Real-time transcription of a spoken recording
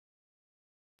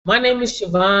My name is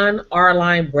Siobhan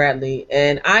Arline Bradley,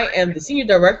 and I am the Senior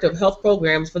Director of Health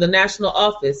Programs for the National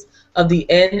Office of the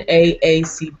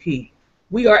NAACP.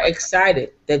 We are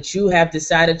excited that you have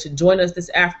decided to join us this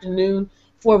afternoon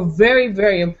for a very,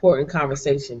 very important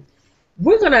conversation.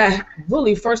 We're going to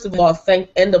really, first of all,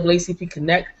 thank NAACP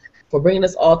Connect for bringing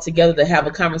us all together to have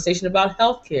a conversation about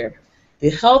healthcare,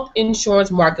 the health insurance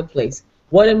marketplace,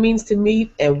 what it means to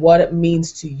me and what it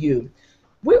means to you.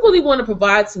 We really want to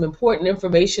provide some important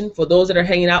information for those that are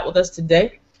hanging out with us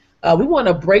today. We want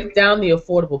to break down the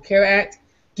Affordable Care Act,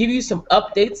 give you some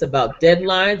updates about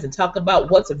deadlines, and talk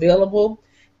about what's available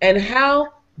and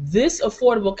how this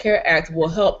Affordable Care Act will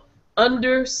help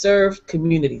underserved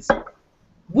communities.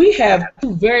 We have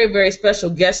two very, very special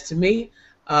guests to me.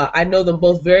 I know them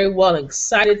both very well and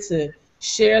excited to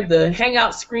share the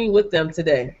Hangout screen with them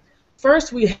today.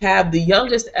 First, we have the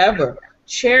youngest ever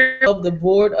chair of the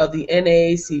board of the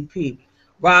NAACP,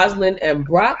 Rosalind M.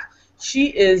 Brock. She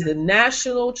is the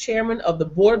national chairman of the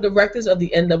board of directors of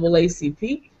the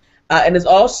NAACP and is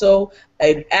also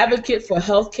an advocate for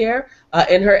healthcare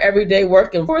in her everyday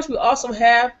work. And of course, we also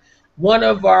have one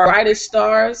of our brightest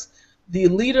stars, the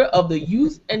leader of the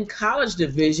Youth and College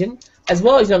Division, as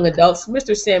well as young adults,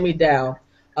 Mr. Sammy Dow,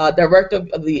 director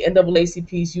of the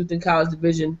NAACP's Youth and College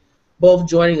Division, both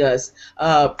joining us.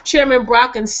 Chairman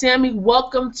Brock and Sammy,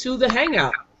 welcome to the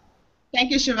Hangout. Thank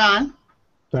you, Siobhan.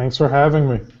 Thanks for having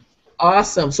me.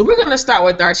 Awesome. So we're going to start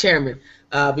with our chairman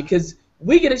because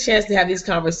we get a chance to have these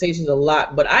conversations a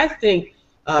lot. But I think,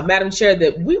 Madam Chair,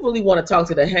 that we really want to talk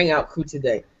to the Hangout crew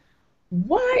today.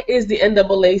 Why is the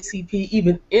NAACP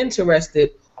even interested,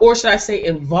 or should I say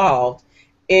involved,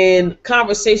 in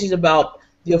conversations about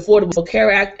the Affordable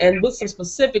Care Act and with some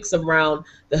specifics around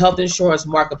the health insurance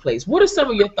marketplace? What are some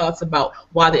of your thoughts about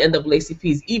why the NAACP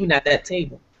is even at that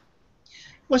table?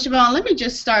 Well, Siobhan, let me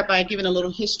just start by giving a little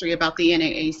history about the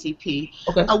NAACP.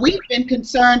 Okay. We've been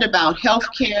concerned about health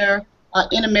care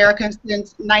in America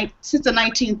since the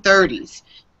 1930s.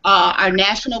 Our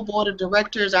national board of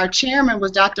directors, our chairman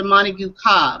was Dr. Montague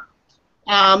Cobb.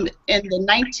 In the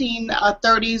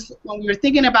 1930s, when we were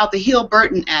thinking about the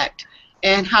Hill-Burton Act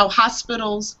and how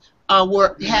hospitals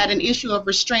had an issue of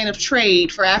restraint of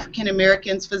trade for African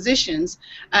Americans physicians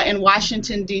in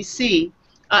Washington, D.C.,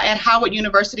 at Howard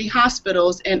University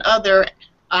hospitals and other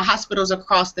hospitals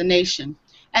across the nation.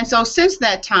 And so since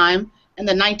that time, in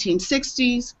the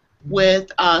 1960s,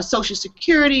 with Social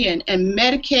Security and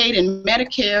Medicaid and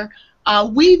Medicare,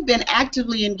 we've been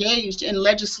actively engaged in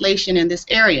legislation in this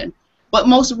area. But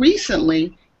most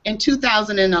recently, in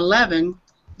 2011,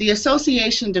 the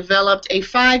association developed a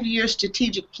 5-year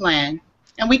strategic plan,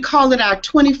 and we call it our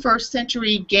 21st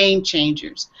Century Game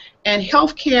Changers. And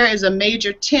healthcare is a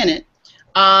major tenet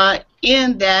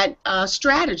in that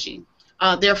strategy.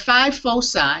 There are 5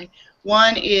 foci.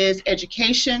 One is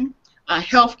education,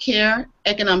 healthcare,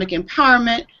 economic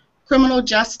empowerment, criminal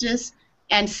justice,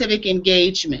 and civic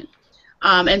engagement.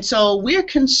 And so we're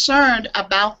concerned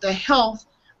about the health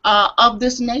of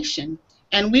this nation,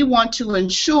 and we want to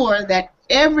ensure that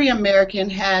every American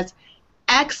has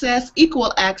access,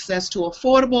 equal access to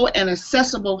affordable and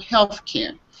accessible health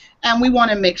care. And we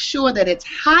want to make sure that it's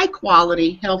high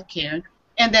quality health care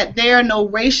and that there are no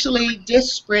racially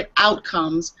disparate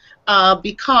outcomes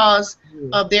because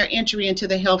of their entry into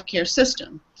the healthcare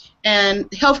system. And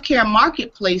healthcare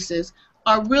marketplaces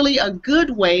are really a good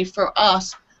way for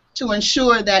us to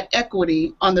ensure that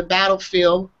equity on the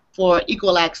battlefield for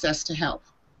equal access to health.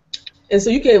 And so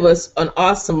you gave us an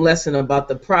awesome lesson about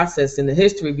the process and the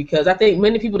history, because I think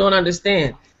many people don't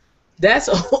understand. That's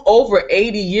over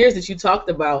 80 years that you talked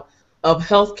about of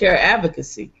healthcare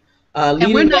advocacy.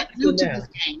 And we're not new to this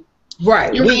game.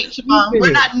 Right. You're right, Siobhan.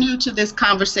 We're not new to this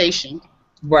conversation.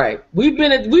 Right. We've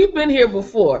been here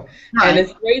before. Right. And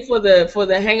it's great for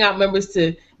the Hangout members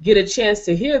to get a chance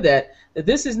to hear that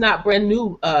this is not brand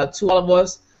new to all of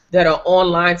us that are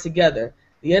online together.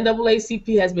 The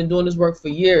NAACP has been doing this work for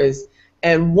years.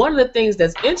 And one of the things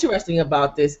that's interesting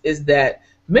about this is that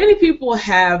many people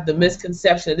have the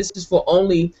misconception that this is for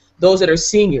only those that are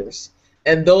seniors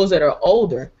and those that are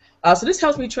older. So this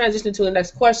helps me transition to the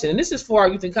next question, and this is for our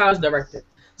Youth and College Director.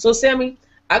 So Sammy,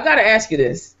 I got to ask you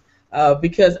this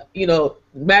because, you know,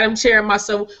 Madam Chair and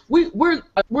myself, we're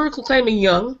claiming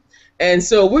young, and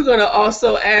so we're going to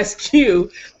also ask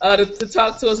you to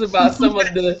talk to us about some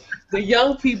of the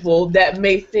young people that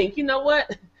may think, you know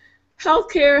what,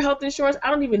 healthcare, health insurance, I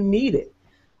don't even need it.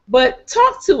 But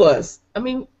talk to us. I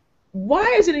mean, why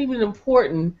is it even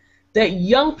important that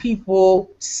young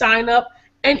people sign up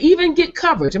and even get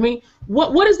coverage? I mean,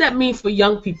 what does that mean for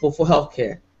young people for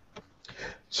healthcare?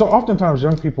 So oftentimes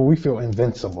young people, we feel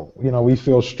invincible. You know, we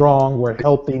feel strong, we're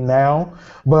healthy now,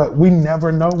 but we never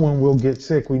know when we'll get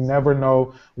sick. We never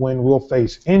know when we'll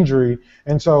face injury.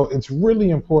 And so it's really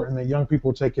important that young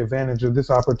people take advantage of this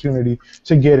opportunity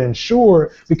to get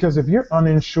insured, because if you're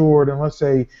uninsured and let's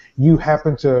say you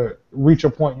happen to reach a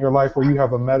point in your life where you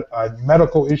have a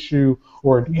medical issue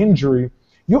or an injury,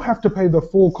 you'll have to pay the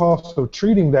full cost of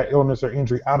treating that illness or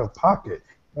injury out of pocket.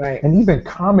 Right. And even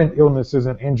common illnesses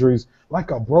and injuries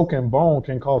like a broken bone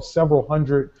can cost several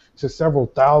hundred to several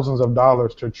thousands of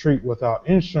dollars to treat without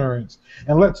insurance.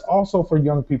 And let's also, for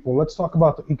young people, let's talk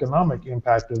about the economic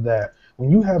impact of that.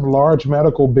 When you have large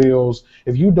medical bills,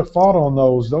 if you default on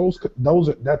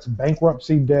that's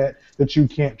bankruptcy debt that you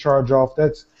can't charge off.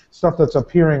 That's stuff that's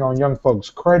appearing on young folks'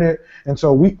 credit. And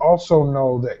so we also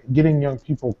know that getting young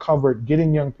people covered,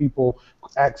 getting young people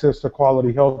access to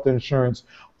quality health insurance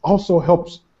also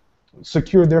helps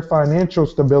secure their financial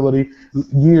stability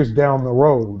years down the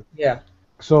road. Yeah.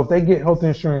 So if they get health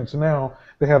insurance now,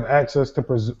 they have access to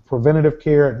preventative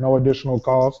care at no additional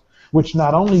cost, which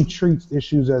not only treats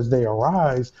issues as they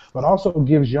arise, but also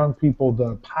gives young people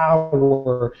the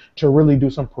power to really do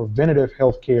some preventative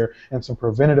health care and some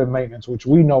preventative maintenance, which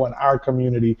we know in our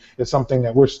community is something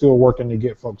that we're still working to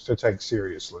get folks to take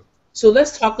seriously. So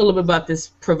let's talk a little bit about this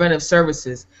preventive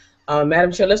services.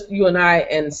 Madam Chair, you and I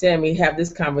and Sammy have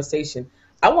this conversation.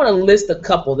 I want to list a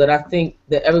couple that I think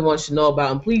that everyone should know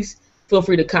about, and please feel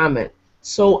free to comment.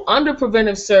 So under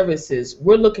preventive services,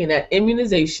 we're looking at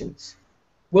immunizations.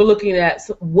 We're looking at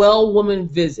well woman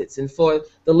visits. And for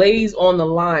the ladies on the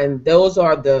line, those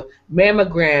are the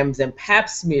mammograms and pap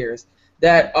smears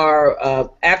that are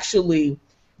actually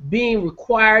being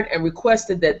required and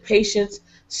requested that patients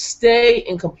stay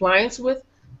in compliance with.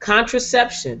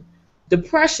 Contraception,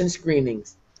 depression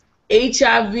screenings,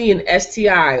 HIV and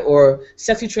STI or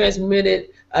sexually transmitted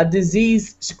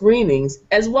disease screenings,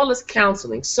 as well as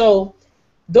counseling. So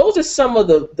those are some of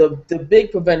the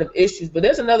big preventive issues. But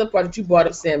there's another part that you brought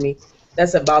up, Sammy,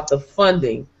 that's about the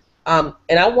funding. And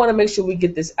I want to make sure we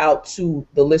get this out to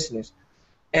the listeners.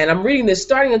 And I'm reading this.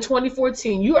 Starting in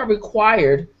 2014, you are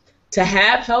required to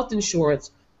have health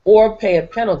insurance or pay a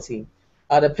penalty.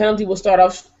 The penalty will start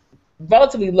off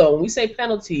relatively low. When we say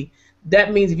penalty,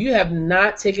 that means if you have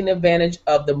not taken advantage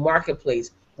of the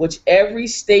marketplace, which every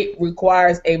state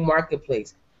requires a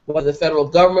marketplace, whether the federal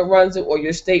government runs it or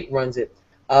your state runs it,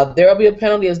 there will be a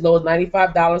penalty as low as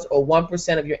 $95 or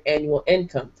 1% of your annual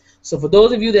income. So for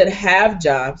those of you that have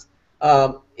jobs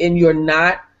and you're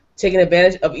not taking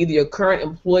advantage of either your current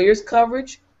employer's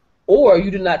coverage or you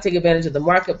do not take advantage of the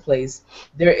marketplace,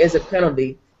 there is a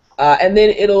penalty. And then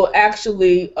it'll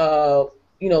actually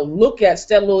look at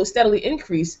steadily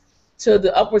increase to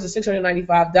the upwards of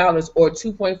 $695 or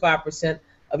 2.5%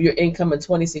 of your income in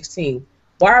 2016.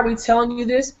 Why are we telling you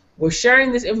this? We're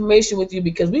sharing this information with you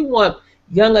because we want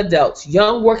young adults,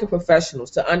 young working professionals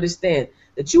to understand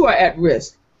that you are at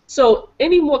risk. So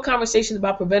any more conversations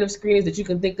about preventive screenings that you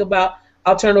can think about,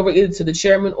 I'll turn it over either to the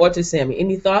chairman or to Sammy.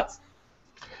 Any thoughts?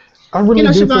 I really do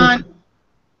Siobhan,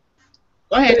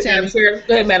 go ahead, Sammy.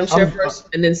 Go ahead, Madam Chair, first,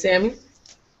 and then Sammy.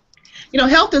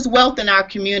 Health is wealth in our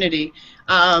community.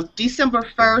 December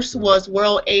 1st was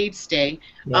World AIDS Day.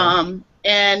 Yeah.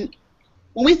 And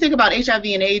when we think about HIV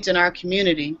and AIDS in our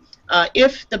community,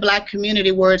 if the black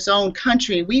community were its own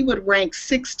country, we would rank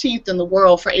 16th in the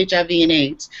world for HIV and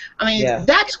AIDS. I mean,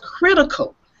 That's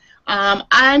critical.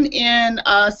 I'm in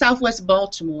Southwest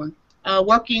Baltimore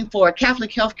working for a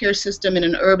Catholic healthcare system in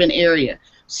an urban area.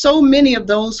 So many of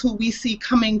those who we see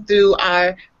coming through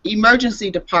our emergency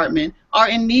department are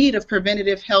in need of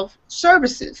preventative health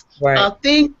services. Right.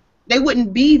 They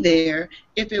wouldn't be there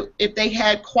if they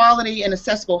had quality and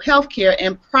accessible health care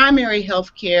and primary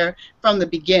health care from the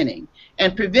beginning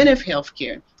and preventive health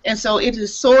care. And so it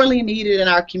is sorely needed in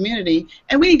our community,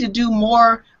 and we need to do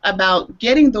more about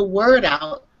getting the word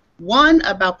out, one,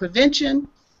 about prevention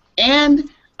and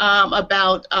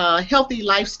about healthy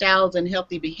lifestyles and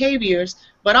healthy behaviors,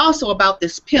 but also about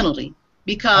this penalty,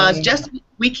 because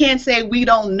we can't say we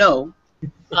don't know.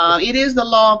 It is the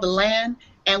law of the land,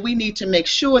 and we need to make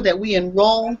sure that we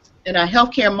enroll in a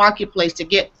healthcare marketplace to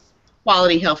get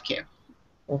quality healthcare.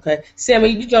 Okay. Sammy,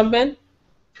 you jump in?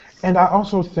 And I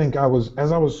also think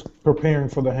as I was preparing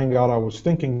for the hangout, I was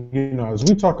thinking, as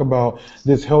we talk about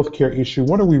this healthcare issue,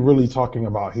 what are we really talking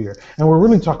about here? And we're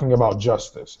really talking about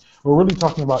justice. We're really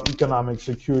talking about economic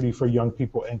security for young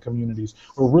people and communities.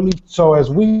 So as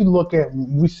we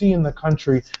see in the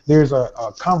country, there's a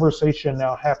conversation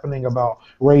now happening about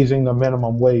raising the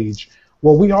minimum wage.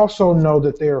 Well, we also know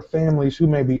that there are families who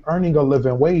may be earning a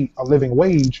living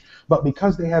wage, but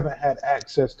because they haven't had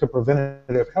access to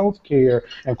preventative health care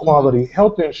and quality Mhm.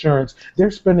 health insurance, they're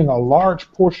spending a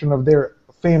large portion of their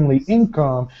family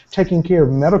income taking care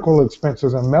of medical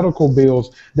expenses and medical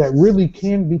bills that really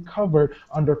can be covered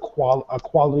under a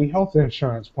quality health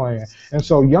insurance plan. And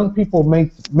so young people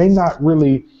may not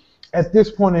really at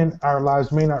this point in our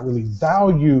lives may not really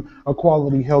value a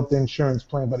quality health insurance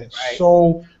plan, but it's Right.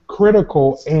 so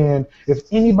critical. And if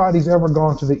anybody's ever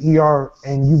gone to the ER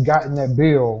and you gotten that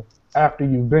bill after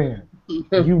you've been,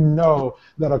 you know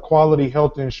that a quality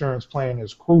health insurance plan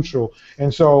is crucial.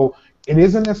 And so it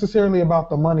isn't necessarily about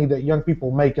the money that young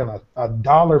people make in a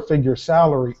dollar figure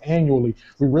salary annually.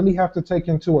 We really have to take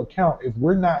into account if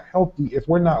we're not healthy, if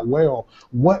we're not well,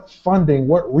 what funding,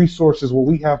 what resources will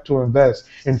we have to invest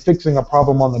in fixing a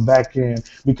problem on the back end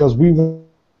because we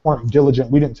weren't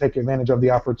diligent, we didn't take advantage of the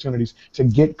opportunities to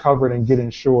get covered and get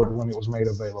insured when it was made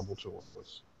available to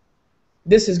us.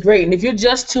 This is great. And if you're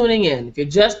just tuning in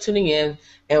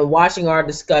and watching our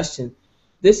discussion,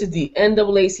 this is the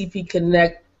NAACP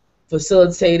Connect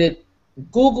facilitated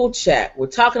Google chat. We're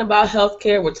talking about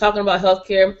healthcare. We're talking about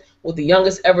healthcare with the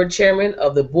youngest ever chairman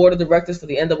of the board of directors for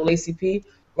the NAACP,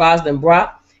 Rosalind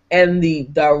Brock, and the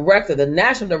director, the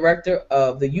national director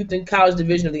of the Youth and College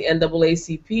Division of the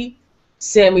NAACP,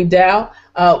 Sammy Dow.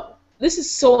 This is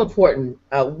so important.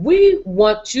 We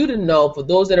want you to know, for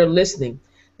those that are listening,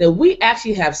 that we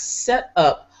actually have set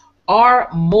up our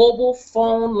mobile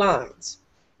phone lines.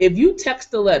 If you text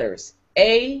the letters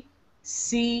ACA,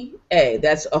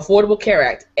 that's Affordable Care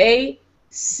Act, ACA,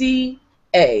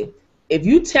 if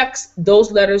you text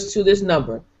those letters to this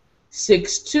number,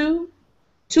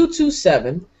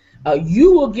 62227,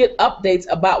 you will get updates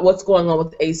about what's going on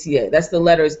with ACA. That's the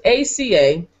letters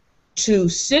ACA to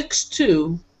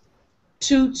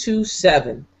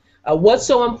 62227. What's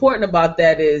so important about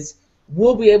that is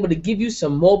we'll be able to give you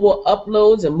some mobile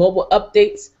uploads and mobile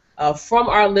updates from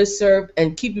our listserv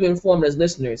and keep you informed as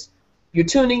listeners. You're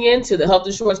tuning in to the Health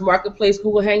Insurance Marketplace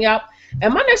Google Hangout.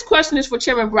 And my next question is for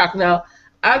Chairman Brock. Now,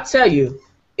 I'll tell you,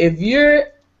 if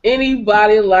you're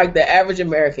anybody like the average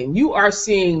American, you are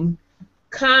seeing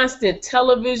constant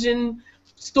television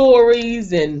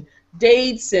stories and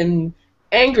dates and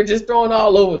anger just thrown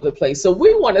all over the place. So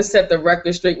we want to set the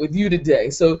record straight with you today.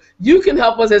 So you can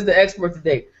help us as the expert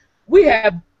today. We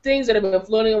have things that have been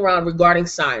floating around regarding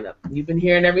sign up. You've been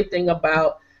hearing everything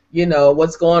about,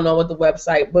 what's going on with the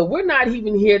website, but we're not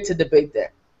even here to debate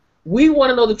that. We want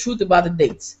to know the truth about the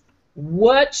dates.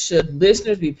 What should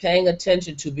listeners be paying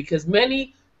attention to? Because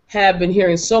many have been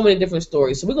hearing so many different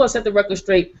stories. So we're going to set the record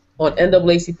straight on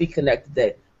NAACP Connect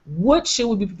today. What should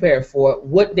we be prepared for?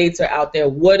 What dates are out there?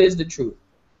 What is the truth?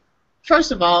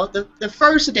 First of all, the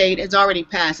first date has already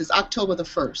passed. It's October the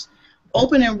 1st.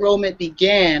 Open enrollment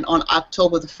began on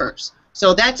October the 1st.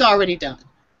 So that's already done.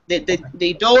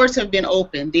 The doors have been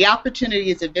opened. The opportunity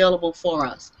is available for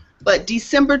us. But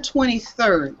December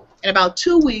 23rd, in about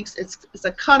 2 weeks, it's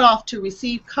a cutoff to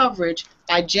receive coverage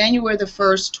by January the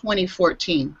 1st,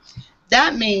 2014.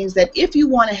 That means that if you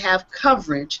want to have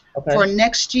coverage for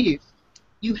next year,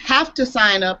 you have to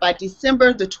sign up by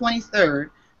December the 23rd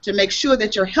to make sure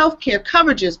that your health care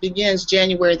coverages begins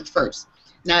January the 1st.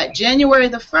 Now, at January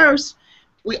the 1st,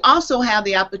 we also have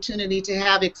the opportunity to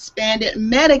have expanded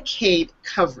Medicaid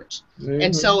coverage. Mm-hmm.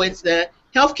 And so it's the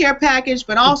health care package,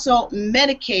 but also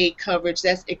Medicaid coverage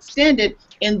that's extended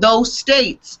in those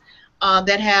states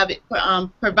that have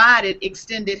provided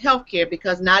extended health care,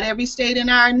 because not every state in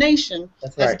our nation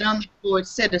has done that for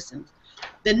its citizens.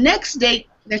 The next date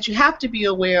that you have to be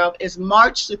aware of is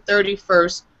March the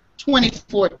 31st,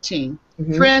 2014.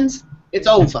 Mm-hmm. Friends, it's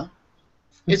over.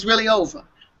 It's really over.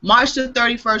 March the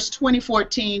 31st,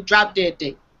 2014, drop dead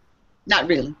date. Not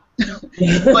really.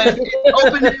 But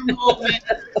open enrollment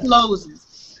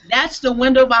closes. That's the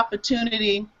window of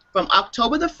opportunity from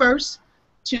October the 1st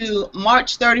to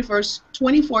March 31st,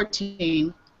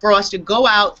 2014 for us to go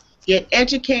out, get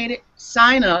educated,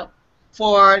 sign up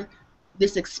for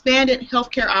this expanded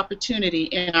healthcare opportunity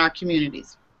in our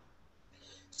communities.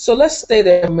 So let's stay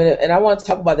there a minute, and I want to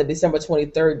talk about the December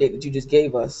 23rd date that you just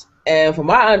gave us. And from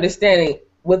my understanding,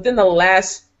 within the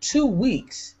last 2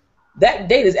 weeks, that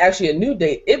date is actually a new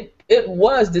date. It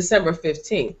was December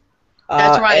 15th.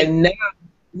 That's right. And now,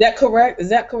 is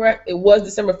that correct? It was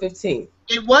December 15th.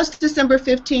 It was December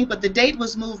 15th, but the date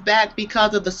was moved back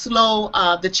because of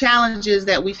the challenges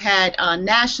that we've had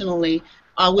nationally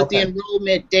with the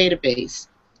enrollment database.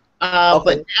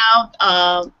 But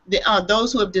now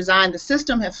those who have designed the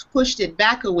system have pushed it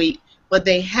back a week, but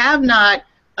they have not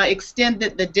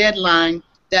extended the deadline.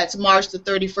 That's March the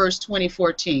 31st,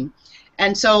 2014.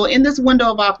 And so in this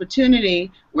window of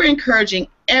opportunity, we're encouraging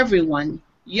everyone,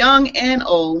 young and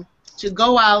old, to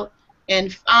go out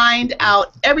and find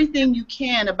out everything you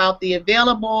can about the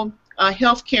available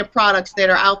healthcare products that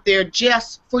are out there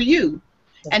just for you.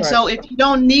 That's And right. so if you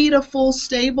don't need a full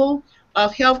stable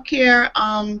of healthcare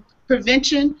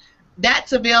prevention,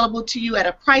 that's available to you at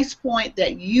a price point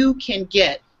that you can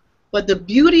get. But the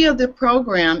beauty of the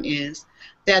program is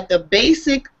that the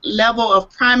basic level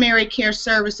of primary care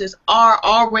services are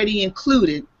already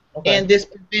included Okay. in this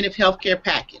preventive healthcare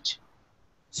package.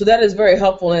 So that is very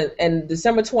helpful. And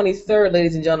December 23rd,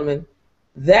 ladies and gentlemen,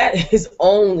 that is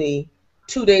only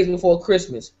 2 days before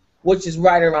Christmas, which is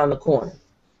right around the corner.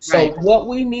 So Right. what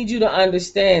we need you to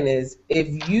understand is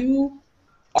if you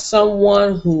are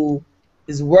someone who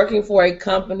is working for a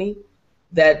company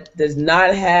that does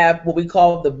not have what we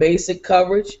call the basic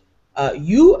coverage,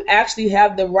 you actually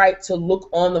have the right to look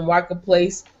on the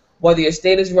marketplace, whether your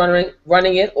state is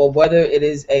running it or whether it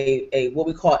is a what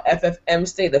we call FFM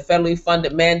state, the federally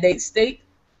funded mandate state.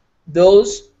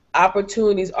 Those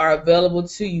opportunities are available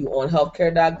to you on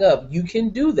healthcare.gov. You can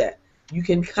do that. You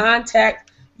can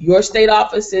contact your state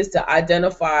offices to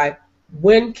identify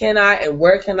when can I and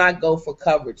where can I go for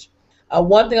coverage.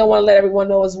 One thing I want to let everyone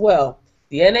know as well,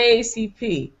 the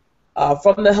NAACP,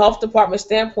 from the health department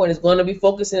standpoint, is going to be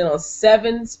focusing on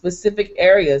 7 specific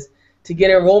areas to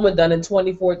get enrollment done in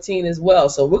 2014 as well.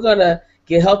 So we're going to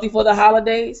get healthy for the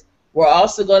holidays. We're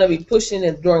also going to be pushing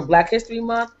in during Black History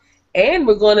Month, and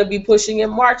we're going to be pushing in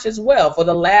March as well for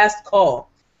the last call.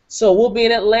 So we'll be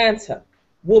in Atlanta.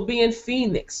 We'll be in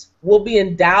Phoenix. We'll be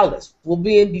in Dallas. We'll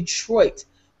be in Detroit.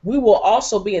 We will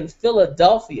also be in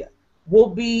Philadelphia. We'll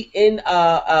be in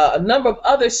a number of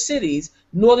other cities,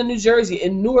 Northern New Jersey,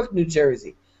 in Newark, New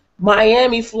Jersey,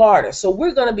 Miami, Florida. So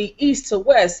we're going to be east to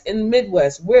west in the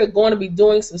Midwest. We're going to be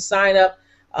doing some sign up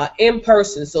in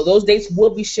person. So those dates will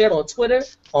be shared on Twitter,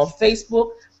 on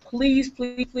Facebook. Please,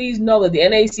 please, please know that the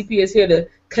NAACP is here to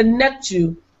connect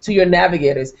you to your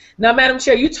navigators. Now, Madam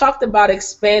Chair, you talked about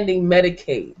expanding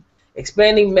Medicaid,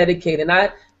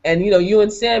 and you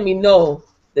and Sammy know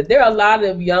that there are a lot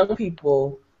of young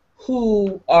people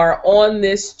who are on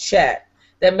this chat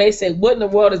that may say, what in the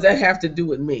world does that have to do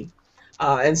with me?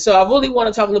 And so I really want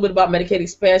to talk a little bit about Medicaid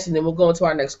expansion, then we'll go into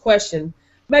our next question.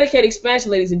 Medicaid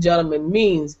expansion, ladies and gentlemen,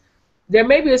 means there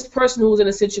may be this person who's in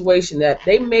a situation that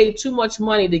they made too much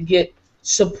money to get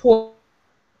support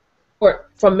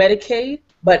from Medicaid,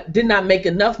 but did not make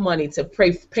enough money to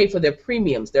pay for their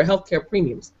premiums, their health care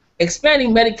premiums.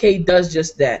 Expanding Medicaid does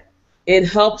just that. It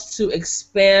helps to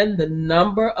expand the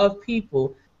number of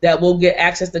people that will get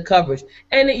access to coverage.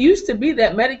 And it used to be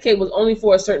that Medicaid was only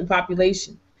for a certain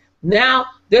population. Now,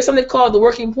 there's something called the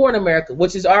working poor in America,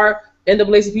 which is our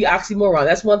NAACP oxymoron.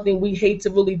 That's one thing we hate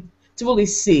to really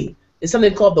see. It's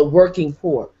something called the working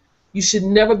poor. You should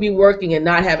never be working and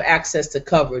not have access to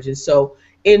coverage. And so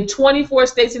in 24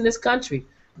 states in this country,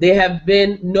 there have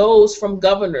been no's from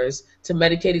governors to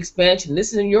Medicaid expansion.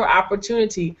 This is your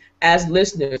opportunity as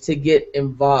listeners to get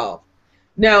involved.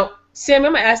 Now, Sam,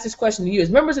 I'm going to ask this question to you. As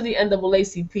members of the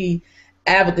NAACP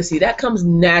advocacy, that comes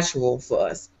natural for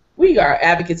us. We are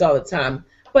advocates all the time.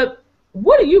 But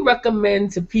what do you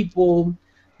recommend to people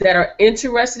that are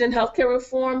interested in healthcare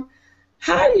reform?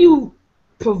 How do you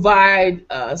provide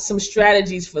some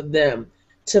strategies for them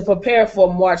to prepare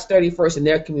for March 31st in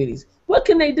their communities? What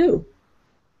can they do?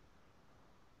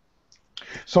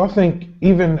 So I think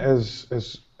even as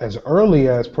early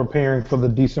as preparing for the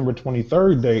December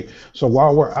 23rd date, so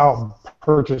while we're out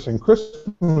purchasing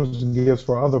Christmas gifts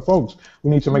for other folks,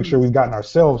 we need to make sure we've gotten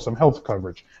ourselves some health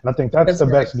coverage. And I think that's the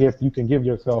right. best gift you can give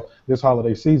yourself this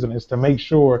holiday season, is to make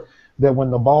sure that when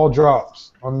the ball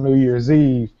drops on New Year's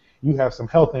Eve, you have some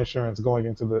health insurance going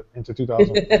into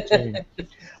 2014.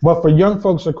 But for young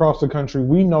folks across the country,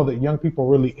 we know that young people are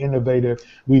really innovative.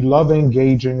 We love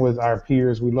engaging with our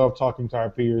peers. We love talking to our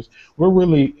peers. We're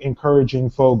really encouraging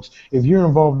folks, if you're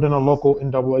involved in a local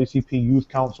NAACP youth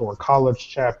council or college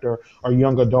chapter or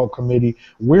young adult committee,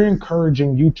 we're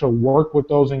encouraging you to work with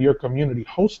those in your community.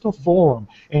 Host a forum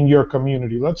in your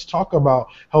community. Let's talk about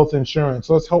health insurance.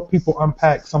 Let's help people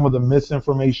unpack some of the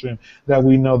misinformation that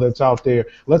we know that's out there.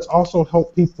 Let's also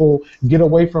help people get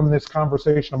away from this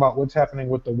conversation about what's happening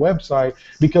with the website,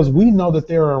 because we know that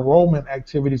there are enrollment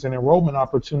activities and enrollment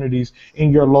opportunities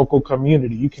in your local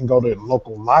community. You can go to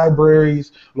local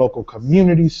libraries, local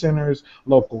community centers,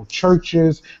 local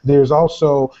churches. There are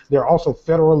also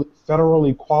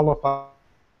federally qualified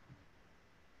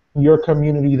in your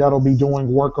community that'll be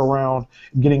doing work around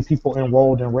getting people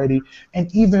enrolled and ready. And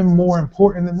even more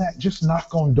important than that, just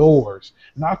knock on doors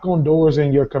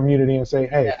in your community and say,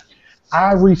 hey,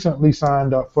 I recently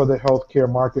signed up for the healthcare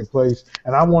marketplace,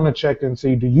 and I want to check and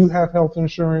see, do you have health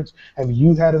insurance? Have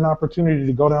you had an opportunity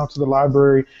to go down to the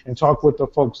library and talk with the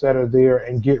folks that are there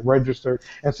and get registered?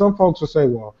 And some folks will say,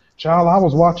 well, child, I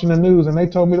was watching the news and they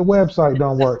told me the website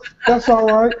don't work. That's all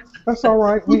right. That's all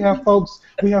right. We have folks.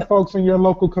 We have folks in your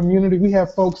local community. We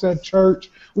have folks at church.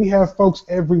 We have folks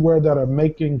everywhere that are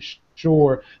making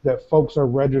sure that folks are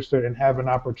registered and have an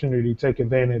opportunity to take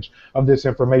advantage of this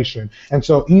information. And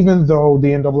so even though the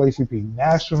NAACP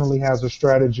nationally has a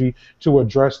strategy to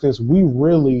address this, we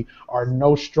really are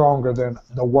no stronger than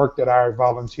the work that our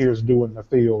volunteers do in the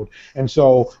field. And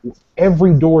so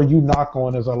every door you knock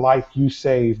on is a life you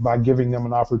save by giving them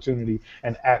an opportunity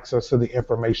and access to the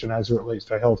information as it relates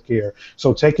to healthcare.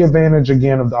 So take advantage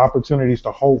again of the opportunities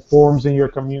to hold forums in your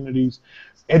communities.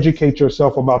 Educate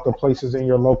yourself about the places in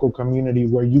your local community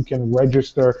where you can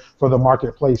register for the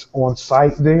marketplace on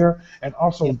site there, and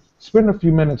also spend a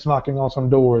few minutes knocking on some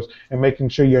doors and making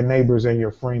sure your neighbors and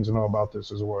your friends know about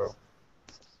this as well.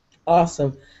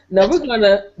 Awesome. Now we're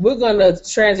gonna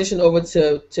transition over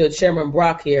to Chairman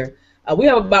Brock here. We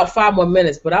have about 5 more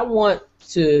minutes, but I want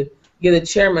to give the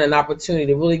chairman an opportunity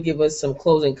to really give us some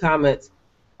closing comments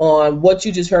on what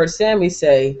you just heard Sammy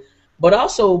say, but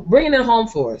also bringing it home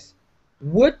for us.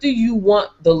 What do you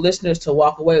want the listeners to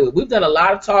walk away with? We've done a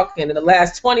lot of talking in the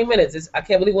last 20 minutes. I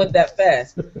can't believe it went that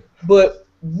fast. But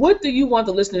what do you want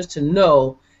the listeners to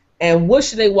know, and what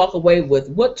should they walk away with?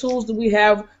 What tools do we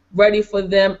have ready for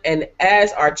them? And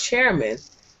as our chairman,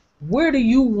 where do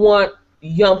you want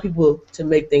young people to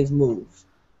make things move?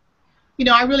 You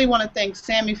know, I really want to thank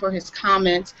Sammy for his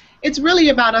comments. It's really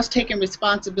about us taking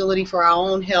responsibility for our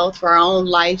own health, for our own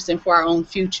lives, and for our own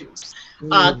futures.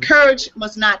 Courage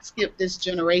must not skip this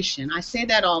generation. I say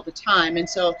that all the time. And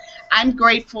so I'm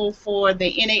grateful for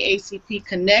the NAACP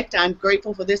Connect. I'm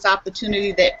grateful for this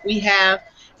opportunity that we have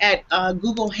at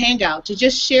Google Hangout to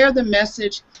just share the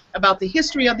message about the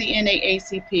history of the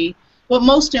NAACP, but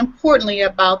most importantly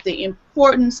about the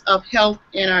importance of health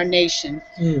in our nation.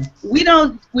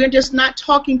 We're just not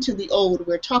talking to the old,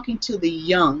 we're talking to the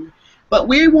young, but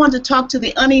we want to talk to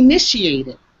the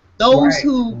uninitiated, those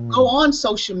who go on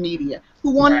social media, who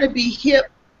want to be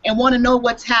hip and want to know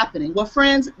what's happening. Well,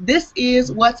 friends, this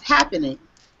is what's happening.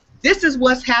 This is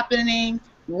what's happening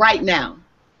right now.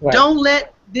 Don't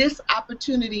let this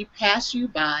opportunity pass you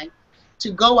by to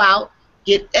go out,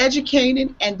 get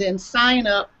educated, and then sign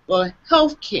up for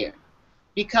health care,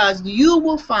 because you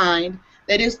will find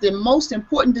that it's the most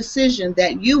important decision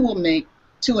that you will make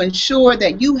to ensure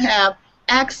that you have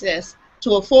access to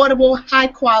affordable,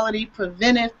 high-quality,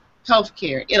 preventive health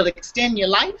care. It'll extend your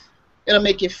life, it'll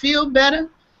make you feel better,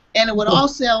 and it would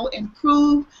also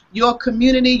improve your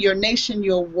community, your nation,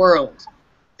 your world.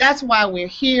 That's why we're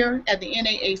here at the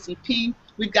NAACP.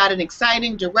 We've got an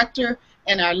exciting director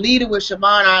and our leader with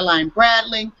Siobhan Arline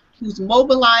Bradley, who's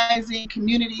mobilizing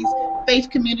communities, faith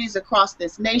communities across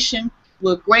this nation.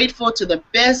 We're grateful to the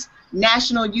best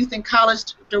national youth and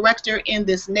college director in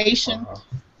this nation,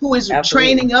 who is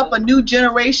training up a new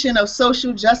generation of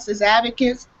social justice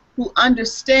advocates who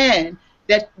understand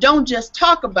that don't just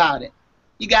talk about it,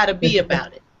 you got to be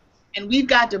about it. And we've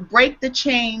got to break the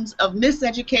chains of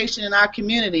miseducation in our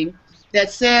community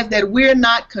that says that we're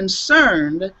not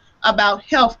concerned about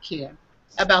health care,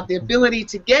 about the ability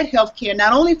to get health care,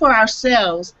 not only for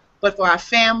ourselves, but for our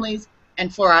families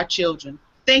and for our children.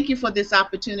 Thank you for this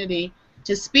opportunity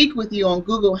to speak with you on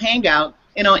Google Hangout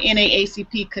and on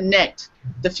NAACP Connect.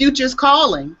 The future's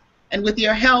calling, and with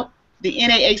your help, the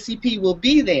NAACP will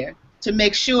be there to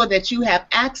make sure that you have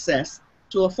access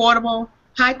to affordable,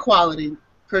 high-quality,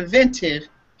 preventive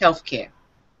health care.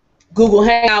 Google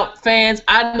Hangout fans,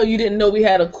 I know you didn't know we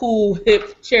had a cool,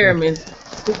 hip chairman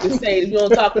who could say, if you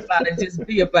don't talk about it, just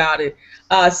be about it.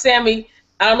 Sammy,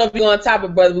 I don't know if you're on top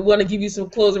of it, brother. We want to give you some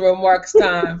closing remarks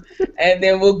time, and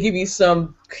then we'll give you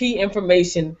some key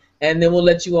information, and then we'll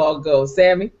let you all go.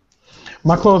 Sammy?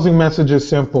 My closing message is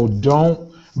simple.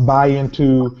 Don't buy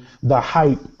into the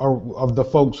hype of the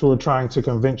folks who are trying to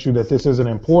convince you that this isn't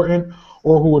important,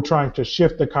 or who are trying to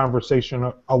shift the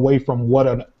conversation away from what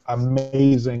an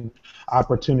amazing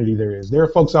opportunity there is. There are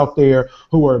folks out there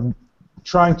who are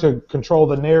trying to control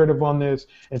the narrative on this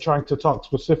and trying to talk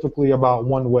specifically about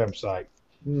one website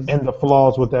and the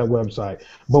flaws with that website.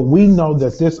 But we know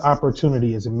that this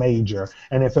opportunity is major,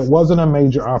 and if it wasn't a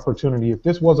major opportunity, if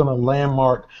this wasn't a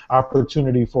landmark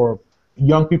opportunity for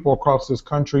young people across this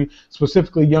country,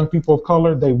 specifically young people of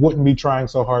color, they wouldn't be trying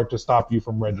so hard to stop you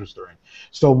from registering.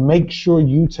 So make sure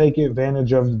you take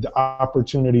advantage of the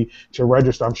opportunity to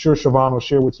register. I'm sure Siobhan will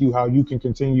share with you how you can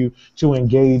continue to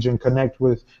engage and connect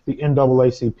with the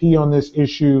NAACP on this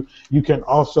issue. You can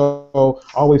also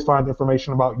always find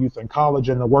information about youth in college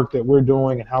and the work that we're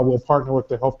doing and how we'll partner with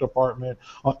the health department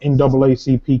on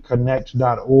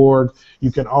naacpconnect.org.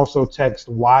 You can also text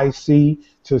YC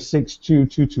to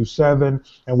 62227,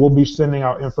 and we'll be sending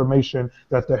out information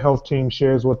that the health team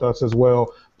shares with us as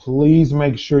well. Please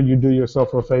make sure you do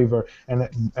yourself a favor, and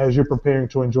as you're preparing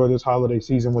to enjoy this holiday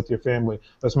season with your family,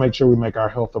 let's make sure we make our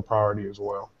health a priority as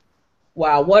well.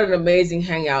 Wow, what an amazing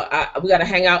hangout. We got to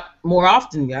hang out more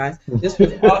often, guys. This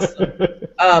was awesome. So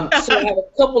I have a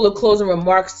couple of closing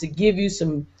remarks to give you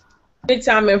some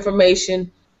big-time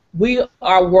information. We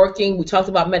are working. We talked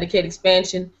about Medicaid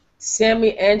expansion.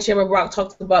 Sammy and Chairman Brock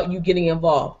talked about you getting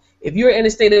involved. If you're in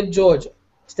the state of Georgia,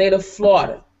 state of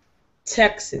Florida,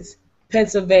 Texas,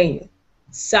 Pennsylvania,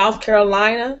 South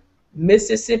Carolina,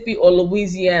 Mississippi, or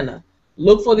Louisiana,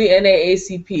 look for the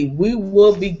NAACP. We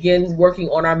will begin working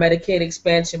on our Medicaid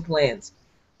expansion plans.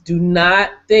 Do not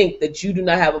think that you do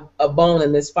not have a bone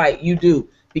in this fight. You do,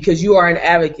 because you are an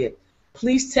advocate.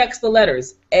 Please text the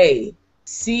letters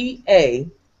ACA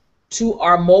to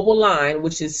our mobile line,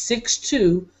 which is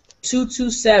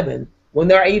 62227. When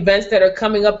there are events that are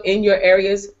coming up in your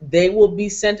areas, they will be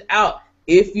sent out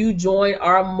if you join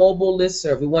our mobile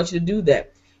listserv. We want you to do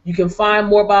that. You can find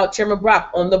more about Chairman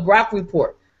Brock on the Brock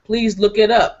Report. Please look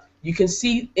it up. You can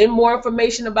see more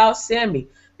information about Sammy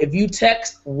if you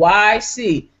text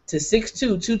YC to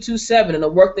 62227 and the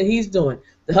work that he's doing.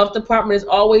 The health department is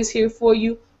always here for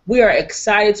you. We are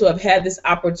excited to have had this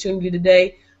opportunity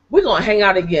today. We're going to hang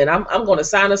out again. I'm going to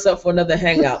sign us up for another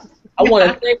hangout. I want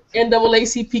to thank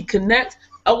NAACP Connect.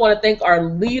 I want to thank our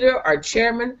leader, our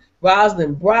chairman,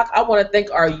 Rosalind Brock. I want to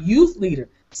thank our youth leader,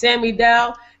 Sammy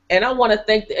Dow. And I want to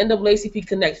thank the NAACP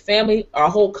Connect family, our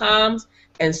whole comms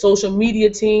and social media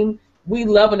team. We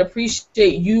love and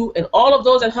appreciate you, and all of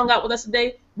those that hung out with us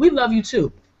today. We love you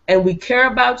too, and we care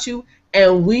about you,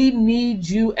 and we need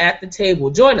you at the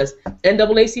table. Join us,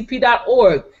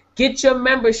 naacp.org. Get your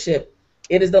membership.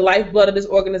 It is the lifeblood of this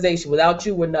organization. Without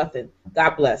you, we're nothing.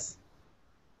 God bless.